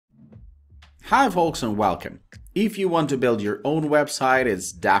Hi folks and welcome. If you want to build your own website,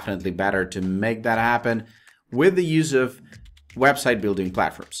 it's definitely better to make that happen with the use of website building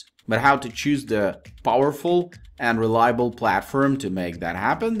platforms. But how to choose the powerful and reliable platform to make that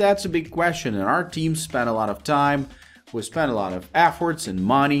happen, that's a big question, and our team spent a lot of time, we spent a lot of efforts and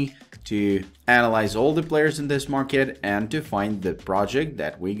money to analyze all the players in this market and to find the project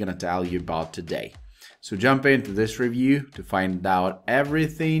that we're gonna tell you about today. So jump into this review to find out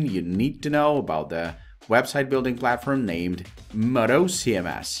everything you need to know about the website building platform named Moto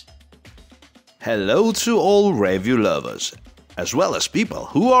CMS. Hello to all review lovers, as well as people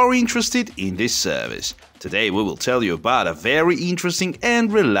who are interested in this service. Today we will tell you about a very interesting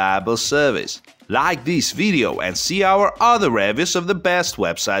and reliable service. Like this video and see our other reviews of the best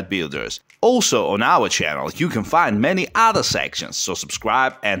website builders. Also on our channel you can find many other sections, so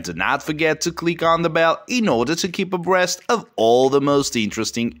subscribe and do not forget to click on the bell in order to keep abreast of all the most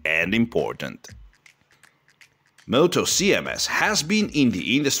interesting and important. Moto CMS has been in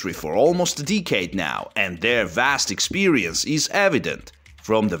the industry for almost a decade now, and their vast experience is evident.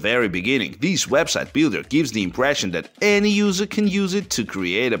 From the very beginning, this website builder gives the impression that any user can use it to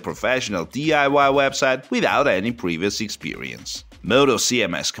create a professional DIY website without any previous experience. Moto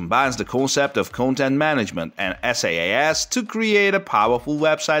CMS combines the concept of content management and SaaS to create a powerful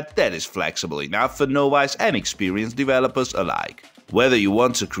website that is flexible enough for novice and experienced developers alike. Whether you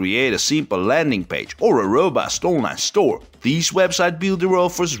want to create a simple landing page or a robust online store, this website builder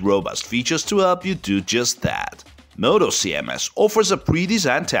offers robust features to help you do just that. Moto CMS offers a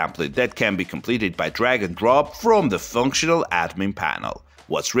pre-designed template that can be completed by drag and drop from the functional admin panel.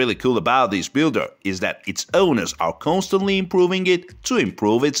 What's really cool about this builder is that its owners are constantly improving it to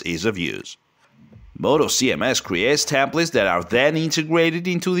improve its ease of use. Moto CMS creates templates that are then integrated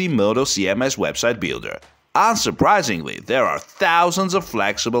into the Moto CMS website builder. Unsurprisingly, there are thousands of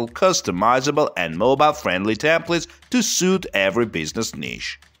flexible, customizable, and mobile-friendly templates to suit every business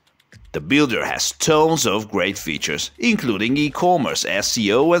niche. The builder has tons of great features, including e-commerce,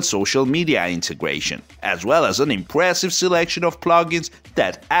 SEO, and social media integration, as well as an impressive selection of plugins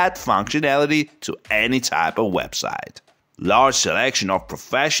that add functionality to any type of website. Large selection of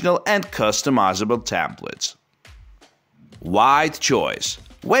professional and customizable templates. Wide choice.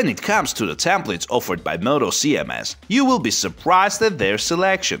 When it comes to the templates offered by Moto CMS, you will be surprised at their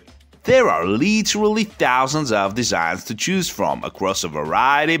selection. There are literally thousands of designs to choose from across a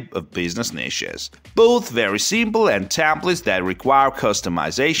variety of business niches. Both very simple and templates that require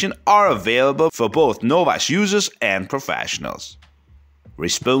customization are available for both novice users and professionals.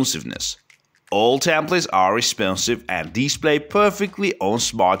 Responsiveness. All templates are responsive and display perfectly on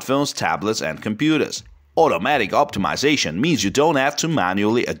smartphones, tablets, and computers. Automatic optimization means you don't have to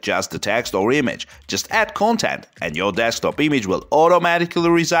manually adjust the text or image, just add content and your desktop image will automatically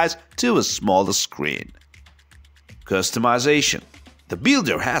resize to a smaller screen. Customization. The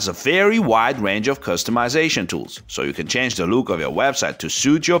builder has a very wide range of customization tools, so you can change the look of your website to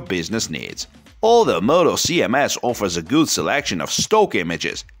suit your business needs. Although Moto CMS offers a good selection of stock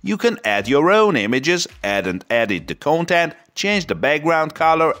images, you can add your own images, add and edit the content, change the background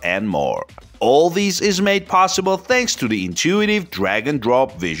color, and more. All this is made possible thanks to the intuitive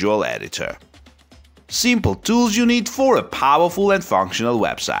drag-and-drop visual editor. Simple tools you need for a powerful and functional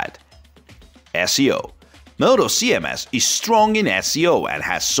website. SEO. Moto CMS is strong in SEO and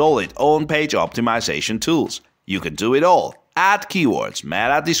has solid on-page optimization tools. You can do it all. Add keywords,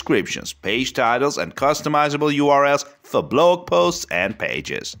 meta descriptions, page titles, and customizable URLs for blog posts and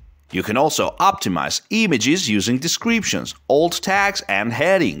pages. You can also optimize images using descriptions, alt tags, and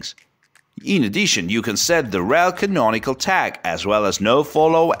headings. In addition, you can set the rel canonical tag as well as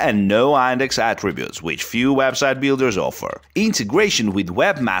nofollow and no-index attributes, which few website builders offer. Integration with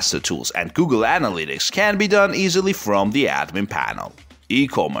webmaster tools and Google Analytics can be done easily from the admin panel.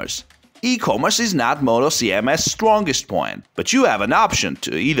 E-commerce. E-commerce is not Moto CMS' strongest point, but you have an option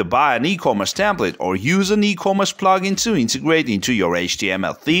to either buy an e-commerce template or use an e-commerce plugin to integrate into your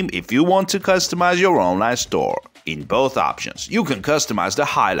HTML theme if you want to customize your online store. In both options, you can customize the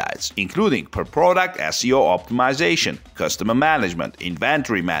highlights, including per product SEO optimization, customer management,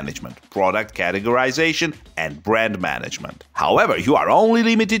 inventory management, product categorization, and brand management. However, you are only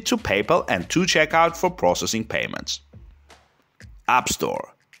limited to PayPal and to checkout for processing payments. App Store.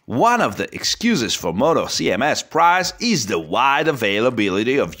 One of the excuses for Moto CMS price is the wide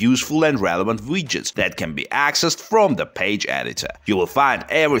availability of useful and relevant widgets that can be accessed from the page editor. You will find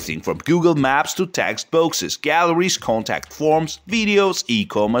everything from Google Maps to text boxes, galleries, contact forms, videos,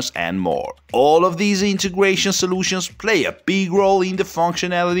 e-commerce, and more. All of these integration solutions play a big role in the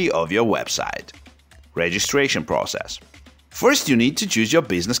functionality of your website. Registration process. First, you need to choose your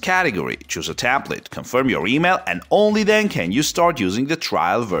business category, choose a template, confirm your email, and only then can you start using the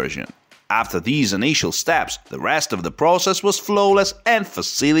trial version. After these initial steps, the rest of the process was flawless and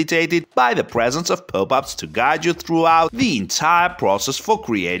facilitated by the presence of pop-ups to guide you throughout the entire process for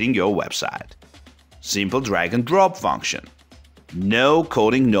creating your website. Simple drag and drop function. No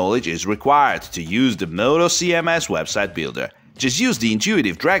coding knowledge is required to use the Moto CMS website builder. Just use the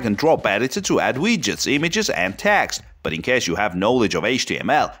intuitive drag and drop editor to add widgets, images, and text. But in case you have knowledge of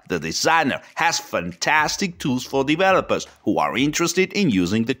HTML, the designer has fantastic tools for developers who are interested in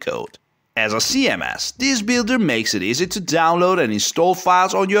using the code. As a CMS, this builder makes it easy to download and install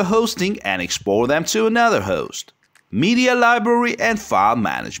files on your hosting and export them to another host. Media library and file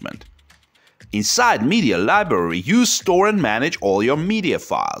management. Inside Media Library, you store and manage all your media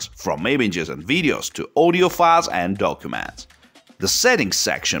files, from images and videos to audio files and documents. The Settings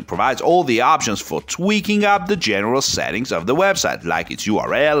section provides all the options for tweaking up the general settings of the website, like its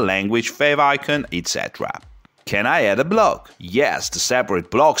URL, language, favicon, etc. Can I add a blog? Yes, the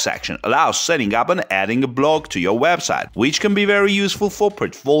separate blog section allows setting up and adding a blog to your website, which can be very useful for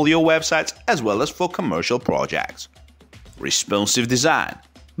portfolio websites as well as for commercial projects. Responsive design.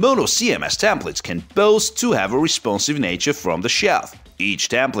 Moto CMS templates can boast to have a responsive nature from the shelf. Each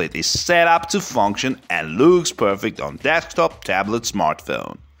template is set up to function and looks perfect on desktop, tablet,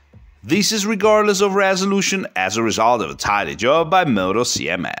 smartphone. This is regardless of resolution as a result of a tidy job by Moto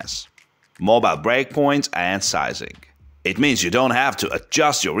CMS. Mobile breakpoints and sizing. It means you don't have to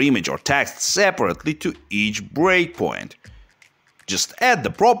adjust your image or text separately to each breakpoint. Just add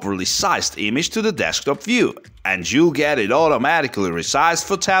the properly sized image to the desktop view, and you'll get it automatically resized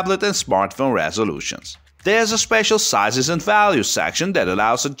for tablet and smartphone resolutions. There's a special sizes and values section that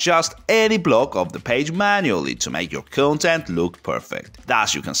allows adjust any block of the page manually to make your content look perfect.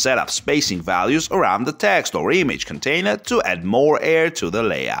 Thus, you can set up spacing values around the text or image container to add more air to the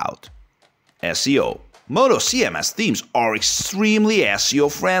layout. SEO. Moto CMS themes are extremely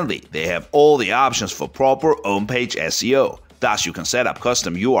SEO friendly. They have all the options for proper on-page SEO. Thus, you can set up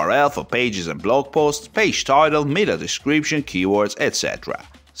custom URL for pages and blog posts, page title, meta description, keywords, etc.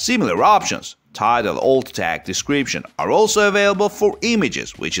 Similar options, title, alt tag, description, are also available for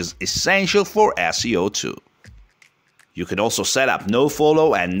images, which is essential for SEO too. You can also set up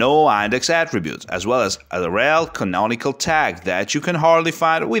nofollow and no index attributes, as well as a rel canonical tag that you can hardly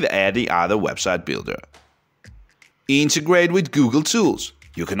find with any other website builder. Integrate with Google tools.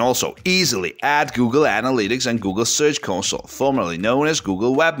 You can also easily add Google Analytics and Google Search Console, formerly known as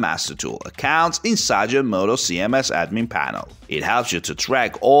Google Webmaster Tool, accounts inside your Moto CMS admin panel. It helps you to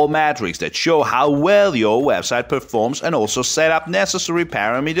track all metrics that show how well your website performs and also set up necessary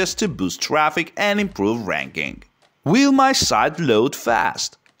parameters to boost traffic and improve ranking. Will my site load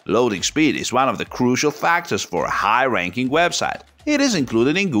fast? Loading speed is one of the crucial factors for a high-ranking website. It is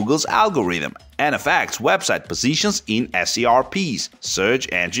included in Google's algorithm and affects website positions in SERPs,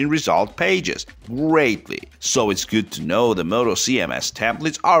 search engine result pages, greatly. So it's good to know the Moto CMS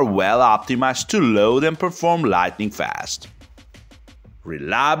templates are well optimized to load and perform lightning fast.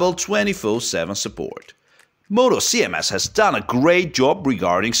 Reliable 24/7 support. Moto CMS has done a great job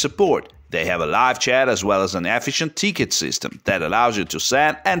regarding support. They have a live chat as well as an efficient ticket system that allows you to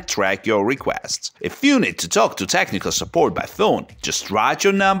send and track your requests. If you need to talk to technical support by phone, just write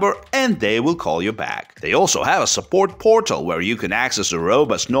your number and they will call you back. They also have a support portal where you can access a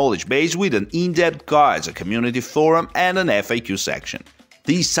robust knowledge base with an in-depth guides, a community forum, and an FAQ section.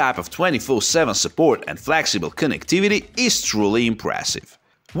 This type of 24/7 support and flexible connectivity is truly impressive.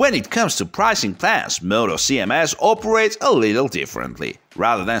 When it comes to pricing plans, Moto CMS operates a little differently.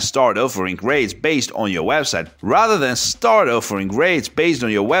 Rather than start offering rates based on your website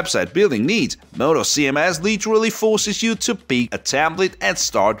building needs, Moto CMS literally forces you to pick a template and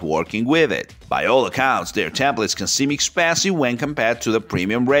start working with it. By all accounts, their templates can seem expensive when compared to the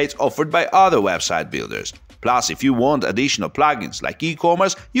premium rates offered by other website builders. Plus, if you want additional plugins like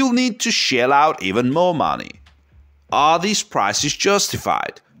eCommerce, you'll need to shell out even more money. Are these prices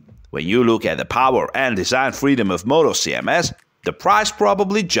justified? When you look at the power and design freedom of Moto CMS, the price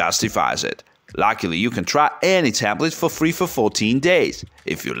probably justifies it. Luckily, you can try any template for free for 14 days.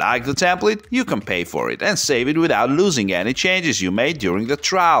 If you like the template, you can pay for it and save it without losing any changes you made during the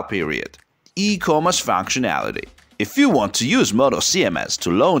trial period. E-commerce functionality. If you want to use Moto CMS to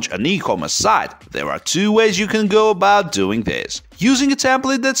launch an e-commerce site, there are two ways you can go about doing this. Using a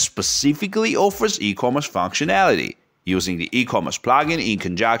template that specifically offers e-commerce functionality. Using the e-commerce plugin in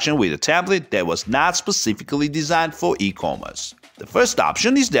conjunction with a template that was not specifically designed for e-commerce. The first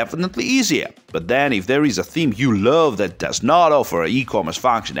option is definitely easier, but then if there is a theme you love that does not offer e-commerce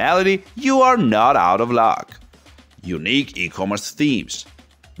functionality, you are not out of luck. Unique e-commerce themes.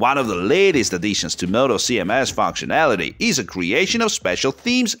 One of the latest additions to Moto CMS functionality is a creation of special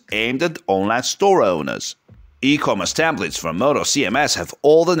themes aimed at online store owners. E-commerce templates from Moto CMS have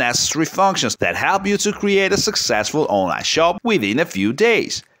all the necessary functions that help you to create a successful online shop within a few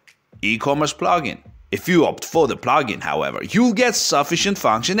days. E-commerce plugin. If you opt for the plugin, however, you'll get sufficient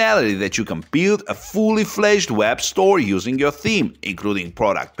functionality that you can build a fully fledged web store using your theme, including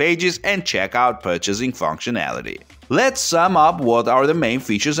product pages and checkout purchasing functionality. Let's sum up what are the main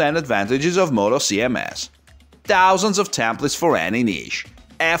features and advantages of Moto CMS. Thousands of templates for any niche,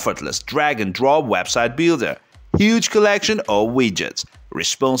 effortless drag-and-drop website builder, huge collection of widgets,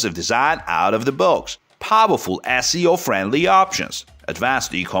 responsive design out of the box, powerful SEO-friendly options,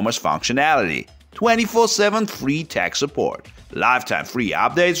 advanced e-commerce functionality, 24/7 free tech support, lifetime free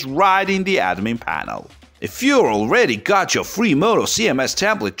updates right in the admin panel. If you already got your free Moto CMS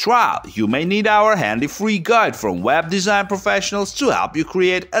template trial, you may need our handy free guide from web design professionals to help you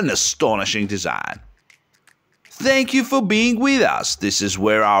create an astonishing design. Thank you for being with us. This is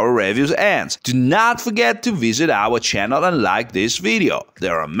where our reviews ends. Do not forget to visit our channel and like this video.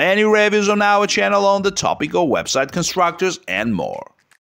 There are many reviews on our channel on the topic of website constructors and more.